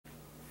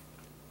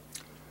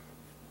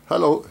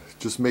Hello,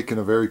 just making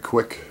a very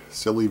quick,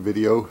 silly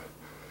video.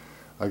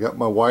 I got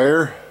my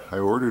wire. I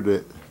ordered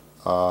it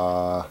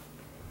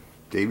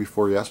day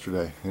before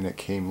yesterday, and it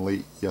came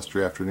late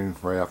yesterday afternoon,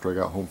 right after I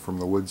got home from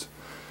the woods.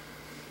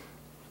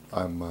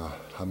 I'm a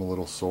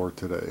little sore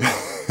today,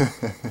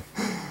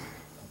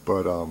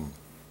 but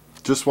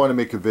just want to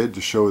make a vid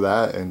to show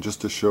that, and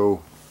just to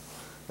show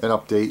an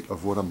update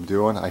of what I'm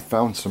doing. I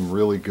found some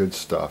really good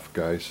stuff,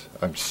 guys.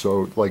 I'm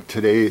so, like,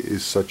 today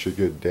is such a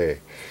good day.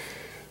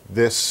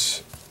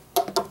 This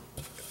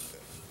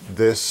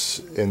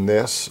and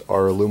this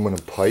are aluminum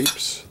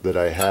pipes that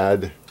I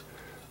had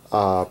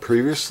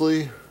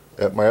previously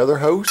at my other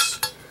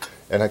house,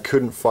 and I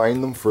couldn't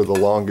find them for the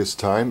longest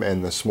time,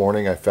 and this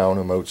morning I found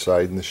them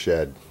outside in the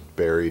shed,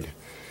 buried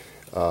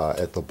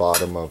at the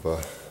bottom of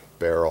a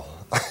barrel.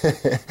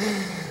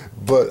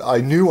 But I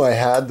knew I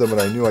had them,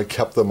 and I knew I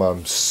kept them.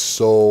 I'm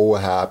so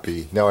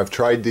happy. Now I've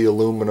tried the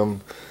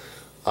aluminum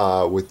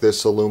with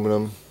this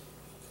aluminum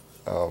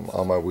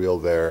on my wheel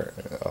there.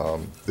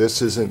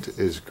 This isn't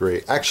as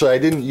great. Actually, I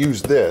didn't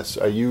use this.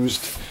 I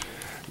used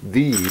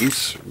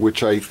these,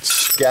 which I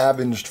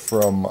scavenged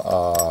from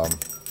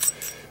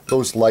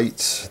those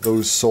lights,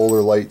 those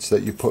solar lights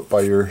that you put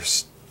by your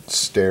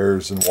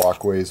stairs and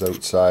walkways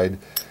outside.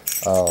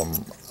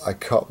 I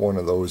cut one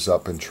of those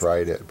up and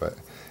tried it, but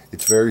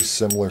it's very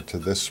similar to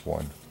this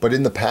one. But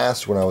in the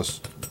past, when I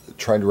was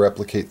trying to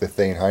replicate the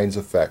Thane-Heinz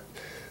effect,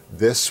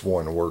 this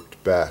one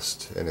worked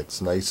best, and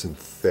it's nice and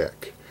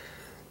thick.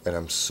 And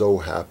I'm so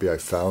happy I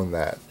found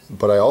that.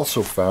 But I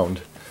also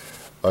found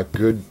a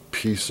good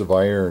piece of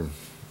iron.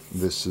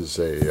 This is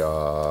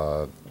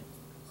a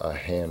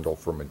handle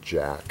from a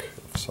jack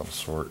of some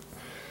sort.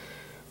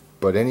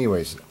 But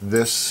anyways,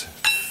 this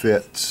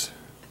fits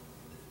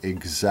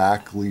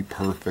exactly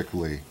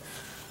perfectly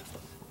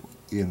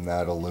in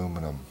that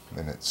aluminum,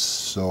 and it's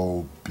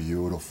so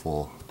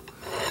beautiful.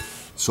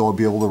 So I'll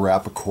be able to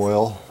wrap a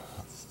coil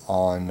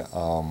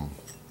on,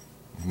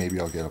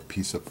 maybe I'll get a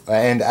piece of,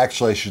 and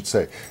actually I should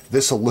say,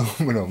 this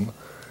aluminum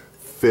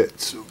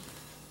fits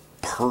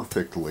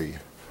perfectly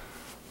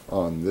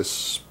on this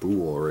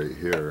spool right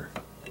here.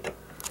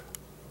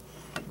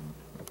 There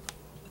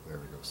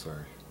we go,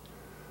 sorry.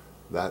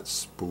 That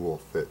spool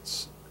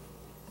fits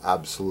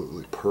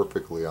absolutely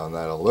perfectly on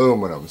that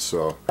aluminum,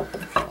 so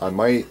I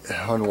might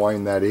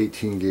unwind that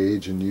 18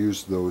 gauge and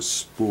use those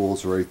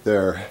spools right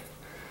there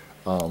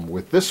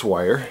with this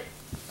wire.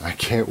 I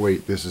can't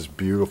wait. This is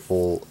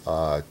beautiful.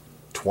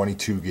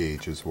 22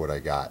 gauge is what I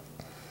got,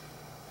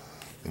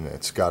 and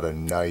it's got a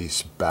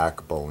nice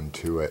backbone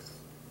to it,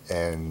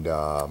 and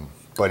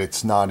but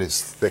it's not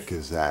as thick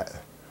as that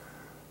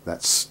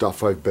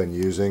stuff I've been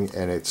using,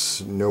 and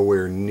it's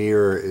nowhere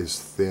near as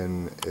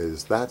thin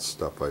as that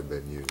stuff I've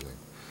been using.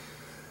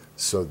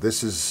 So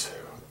this is,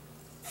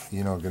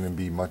 you know, going to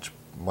be much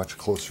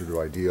closer to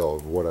ideal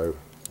of what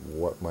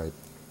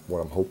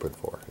I'm hoping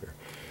for here.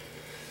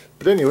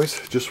 But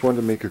anyways, just wanted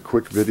to make a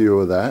quick video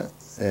of that,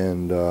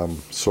 and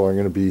so I'm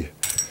going to be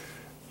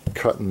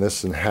cutting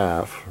this in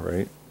half,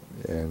 right,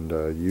 and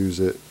use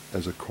it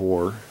as a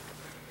core,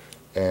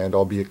 and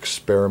I'll be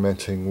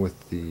experimenting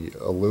with the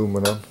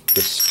aluminum.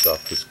 This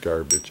stuff is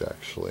garbage,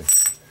 actually,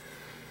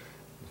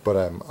 but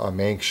I'm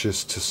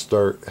anxious to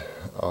start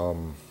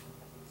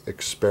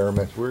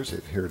experiment. Where is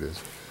it? Here it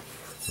is.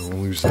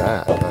 Don't lose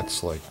that.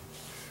 That's like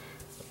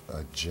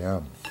a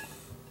gem.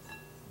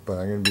 But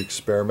I'm going to be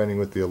experimenting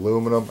with the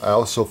aluminum. I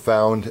also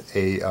found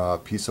a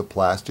piece of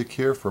plastic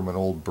here from an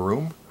old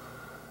broom,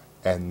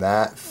 and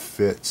that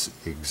fits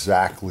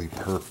exactly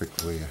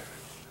perfectly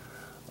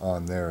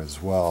on there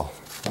as well.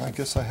 I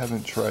guess I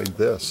haven't tried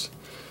this.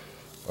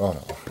 Oh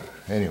no.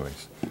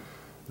 Anyways,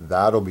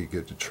 that'll be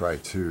good to try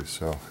too.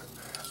 So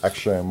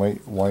actually I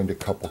might wind a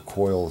couple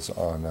coils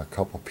on a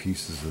couple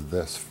pieces of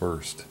this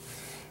first,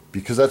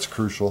 because that's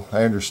crucial.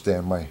 I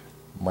understand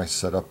my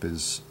setup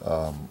is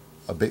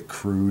a bit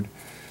crude,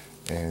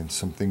 and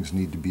some things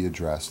need to be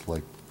addressed,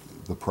 like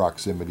the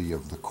proximity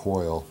of the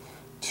coil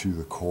to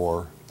the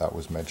core that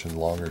was mentioned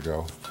long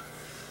ago.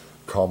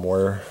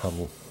 Comware,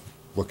 I'm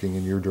looking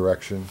in your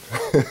direction.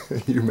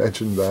 You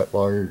mentioned that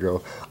long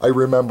ago. I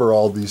remember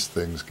all these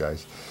things,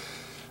 guys.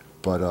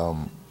 But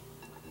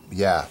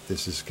yeah,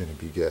 this is going to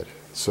be good.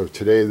 So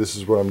today, this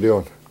is what I'm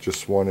doing.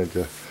 Just wanted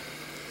to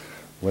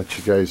let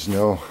you guys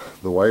know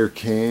the wire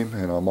came,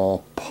 and I'm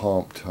all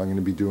pumped. I'm going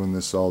to be doing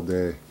this all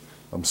day.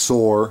 I'm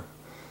sore,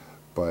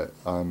 but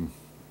I'm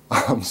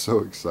so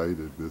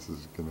excited. This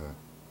is going to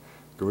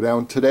go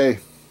down today.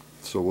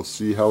 So we'll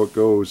see how it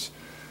goes,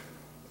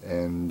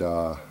 and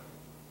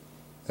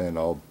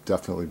I'll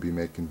definitely be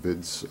making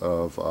vids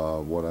of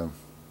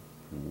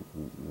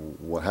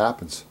what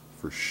happens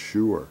for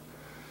sure.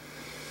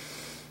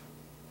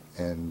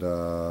 And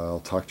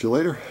I'll talk to you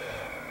later.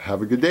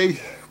 Have a good day.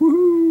 Woohoo!